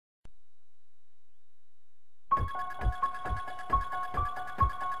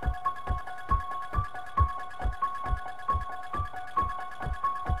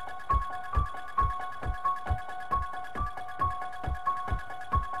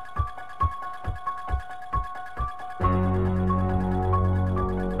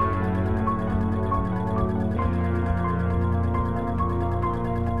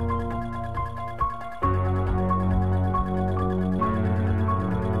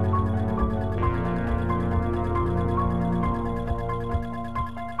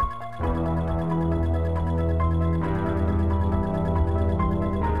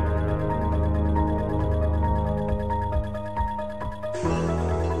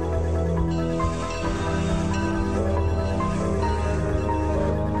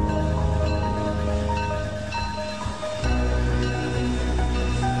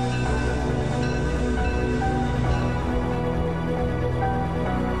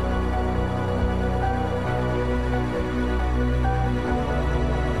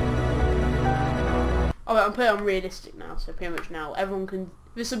Oh, I'm putting on realistic now, so pretty much now everyone can.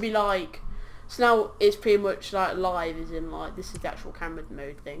 This will be like. So now it's pretty much like live, as in like this is the actual camera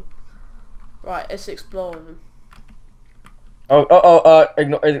mode thing. Right, let's explore them.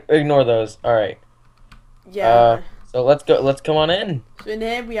 Ignore those. All right. Yeah. So let's go. Let's come on in. So in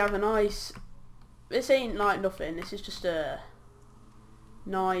here we have a nice. This ain't like nothing. This is just a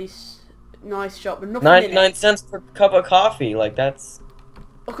nice shop, but nothing. 99 cents per cup of coffee. Like that's.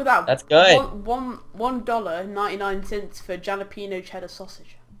 Look at that. That's good. $1.99 for jalapeno cheddar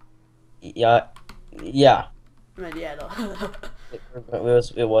sausage. Yeah. I mean, yeah. It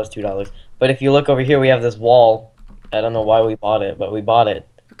was $2. But if you look over here, we have this wall. I don't know why we bought it, but we bought it.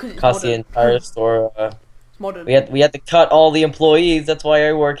 Because it's cost the entire store. It's modern. We had to cut all the employees. That's why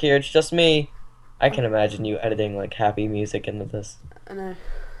I work here. It's just me. I can imagine you editing like happy music into this. I know.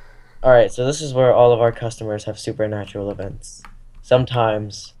 All right, so this is where all of our customers have supernatural events.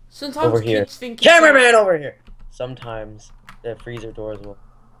 Sometimes over here. Kids think Cameraman over here. Sometimes the freezer doors will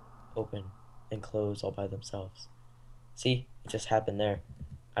open and close all by themselves. See, it just happened there.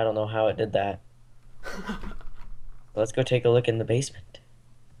 I don't know how it did that. Let's go take a look in the basement,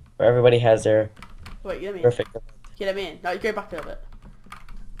 where everybody has their perfect. You let me in. No, you go back a little bit.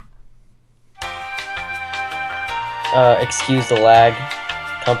 Excuse the lag.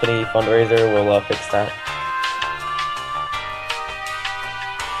 Company fundraiser will fix that.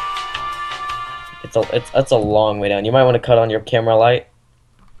 It's a long way down. You might want to cut on your camera light.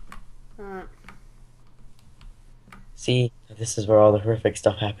 Alright. See, this is where all the horrific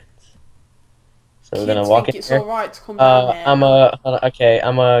stuff happens. So we're gonna walk in it's here. alright to come down here.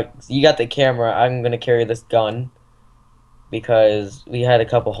 You got the camera. I'm gonna carry this gun because we had a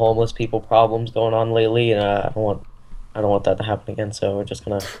couple homeless people problems going on lately, and I don't want that to happen again. So we're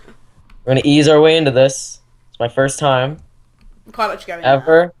gonna ease our way into this. It's my first time. I can't let you go in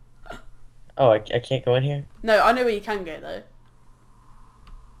ever. now. Oh, I can't go in here? No, I know where you can go, though.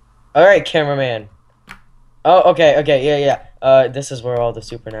 Alright, cameraman. Oh, okay, yeah. This is where all the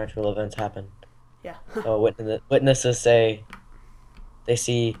supernatural events happen. Yeah. Witnesses say they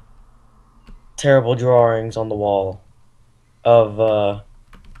see terrible drawings on the wall of,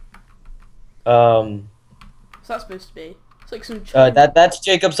 What's that supposed to be? It's like some... that's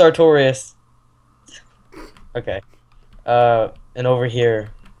Jacob Sartorius. Okay. And over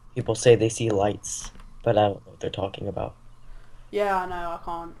here... people say they see lights, but I don't know what they're talking about. Yeah, I know, I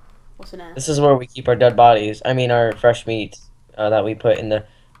can't. What's in there? This is where we keep our dead bodies. I mean, our fresh meat that we put in the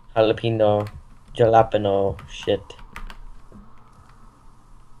jalapeno shit.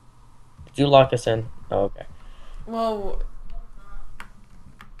 Did you lock us in? Oh, okay. Well...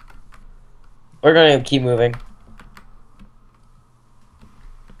 we're gonna keep moving.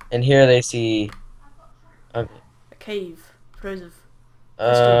 And here they see... a cave. Frozen.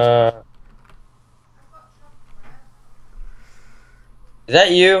 Is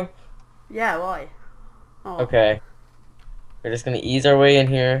that you? Yeah, why? Oh. Okay. We're just gonna ease our way in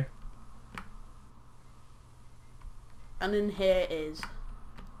here. And in here is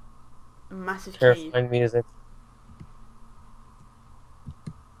a massive Terrifying cave. music.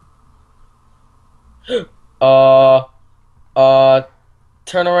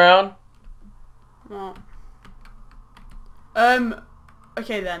 Turn around. Oh.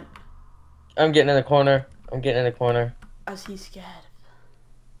 Okay then. I'm getting in the corner. As he's scared.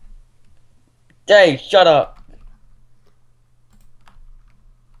 Hey, shut up.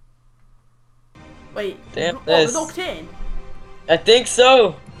 Wait. Damn what, this. we're locked in? I think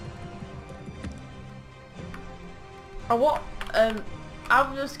so. Oh, what? How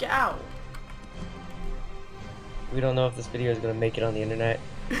do we just get out? We don't know if this video is gonna make it on the internet.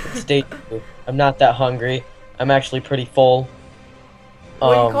 But stay tuned. I'm not that hungry. I'm actually pretty full.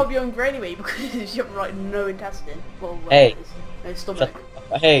 Well, you can't be hungry anyway because you have like no intestine. Well, Hey, no stomach.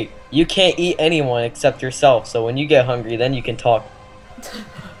 hey, you can't eat anyone except yourself. So when you get hungry, then you can talk.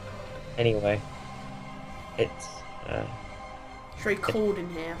 Anyway, it's It's very cold in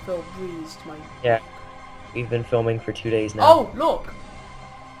here. I feel a breeze to my. yeah. We've been filming for 2 days now. Oh, look!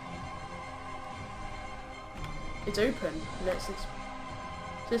 It's open.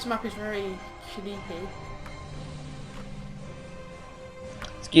 This map is very sleepy.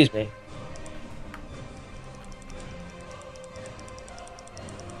 Excuse me.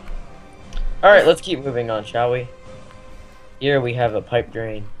 Alright, let's keep moving on, shall we? Here we have a pipe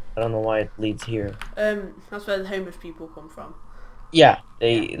drain. I don't know why it leads here. That's where the homeless people come from. Yeah,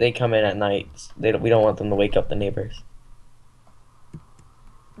 they come in at night. We don't want them to wake up the neighbors.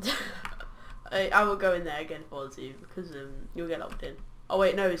 I will go in there again for you because you'll get locked in. Oh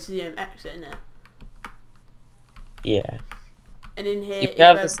wait, no, it's the exit, isn't it? Yeah. And in here, You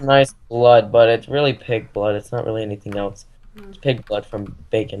have this nice blood, but it's really pig blood. It's not really anything else. It's pig blood from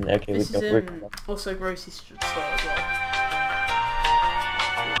bacon. Okay, this is also grocery store as well.